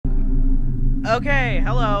Okay,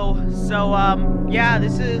 hello. So, yeah,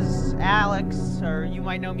 this is Alex, or you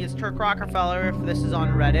might know me as Turk Rockefeller if this is on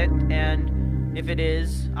Reddit, and if it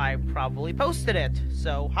is, I probably posted it.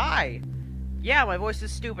 So, hi. Yeah, my voice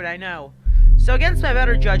is stupid, I know. So, against my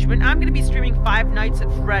better judgment, I'm gonna be streaming Five Nights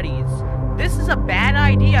at Freddy's. This is a bad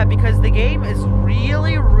idea because the game is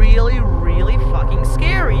really fucking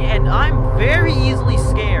scary, and I'm very easily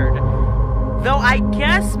scared. Though I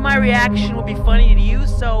guess my reaction will be funny to you,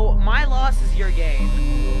 so my loss is your gain.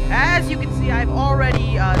 As you can see, I've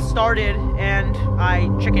already started, and I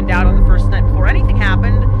chickened out on the first night before anything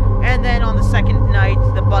happened, and then on the second night,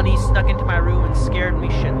 the bunny snuck into my room and scared me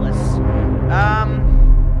shitless.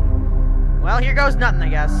 Well, here goes nothing, I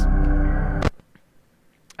guess.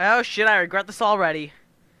 Oh shit, I regret this already.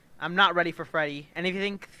 I'm not ready for Freddy, and if you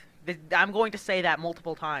think... I'm going to say that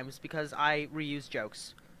multiple times, because I reuse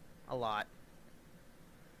jokes. A lot.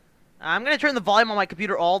 I'm gonna turn the volume on my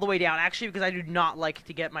computer all the way down, actually, because I do not like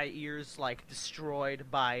to get my ears, like, destroyed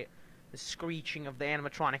by the screeching of the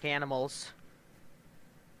animatronic animals.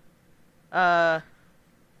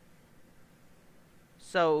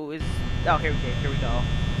 So is... Oh, here we go.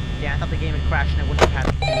 Yeah, I thought the game had crashed and I wouldn't have had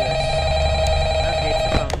to do this. Okay, it's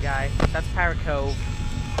the phone guy. That's Pirate Cove.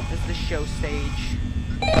 This is the show stage.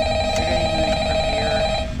 We're getting moving from here.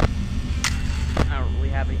 I don't really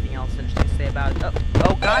have anything else interesting to say about it.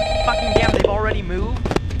 Oh god fucking damn, they've already moved?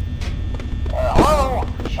 Hello?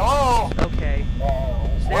 Hello? Okay.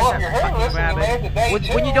 Well, if you're hearing this and you made today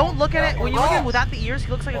too, when you don't look at it, when you look at it without the ears,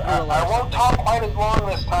 he looks like a gorilla. I won't talk quite as long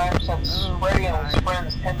this time since Freddy and his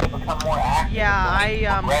friends tend to become more active.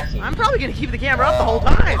 Yeah, I'm probably gonna keep the camera up the whole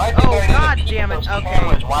time. Oh god damn it.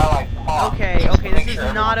 Okay, this is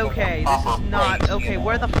not okay. This is not okay.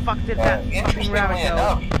 Where the fuck did that fucking rabbit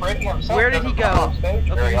go? Where did he go? Okay,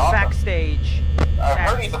 he's backstage. I've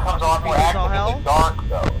heard he becomes a lot more active in the dark,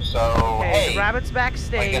 though, so, okay, hey, the rabbit's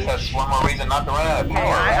backstage. I guess that's one more reason not to run out of power,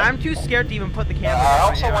 hey, right? I'm too scared to even put the camera I down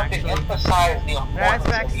also right now, want to emphasize the importance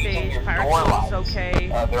of using your door lights.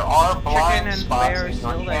 Okay. There are blind and spots Bear in is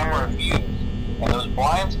your still camera there. views, and those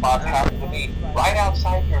blind spots happen to be right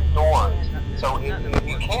outside your doors. So if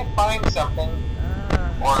you can't find something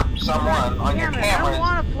or someone on your cameras, I don't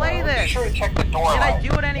want to play this. be sure to check the door lights. I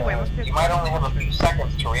do it anyway. You might only have a few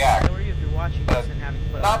seconds to react. So are you if you're watching this and having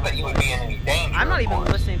fun? Not that you would be in any danger. I'm not even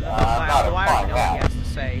listening to the file, so I already know what he has to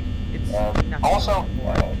say. It's nothing. Also,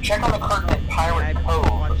 check on the curtain in Pirate Cove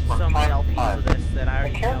from time to time. The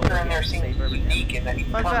character in there seems unique in that he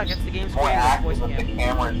becomes more active if the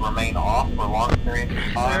cameras remain off for long periods of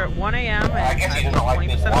time. We're at 1 a.m. and I guess he doesn't like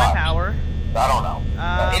being 20% of my watched. power. I don't know.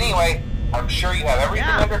 Anyway, I'm sure you have everything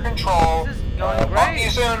under control. This is going great. Talk to you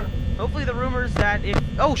soon. Hopefully the rumors that if...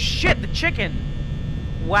 Oh shit, the chicken!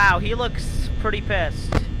 Wow, he looks pretty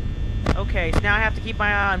pissed. Okay, so now I have to keep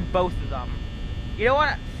my eye on both of them. You know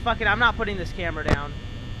what? Fuck it, I'm not putting this camera down.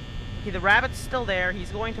 Okay, the rabbit's still there.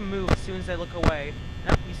 He's going to move as soon as I look away.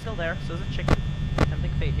 Nope, he's still there. So is the chicken.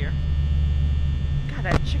 Tempting fate here. God,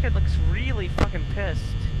 that chicken looks really fucking pissed.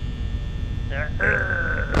 The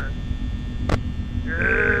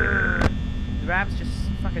rabbit's just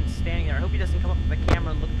fucking standing there. I hope he doesn't come up with the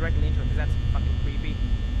camera and look directly into it, because that's fucking creepy.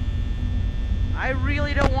 I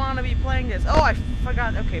really don't want to be playing this. Oh, I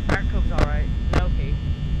forgot. Okay, Pirate Cove's alright. Okay.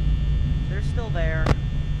 They're still there.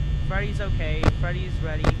 Freddy's okay. Freddy's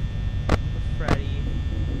ready for Freddy.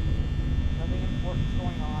 Nothing important's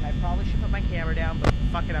going on. I probably should put my camera down, but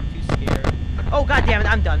fuck it, I'm too scared. Oh, god damn it,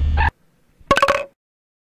 I'm done.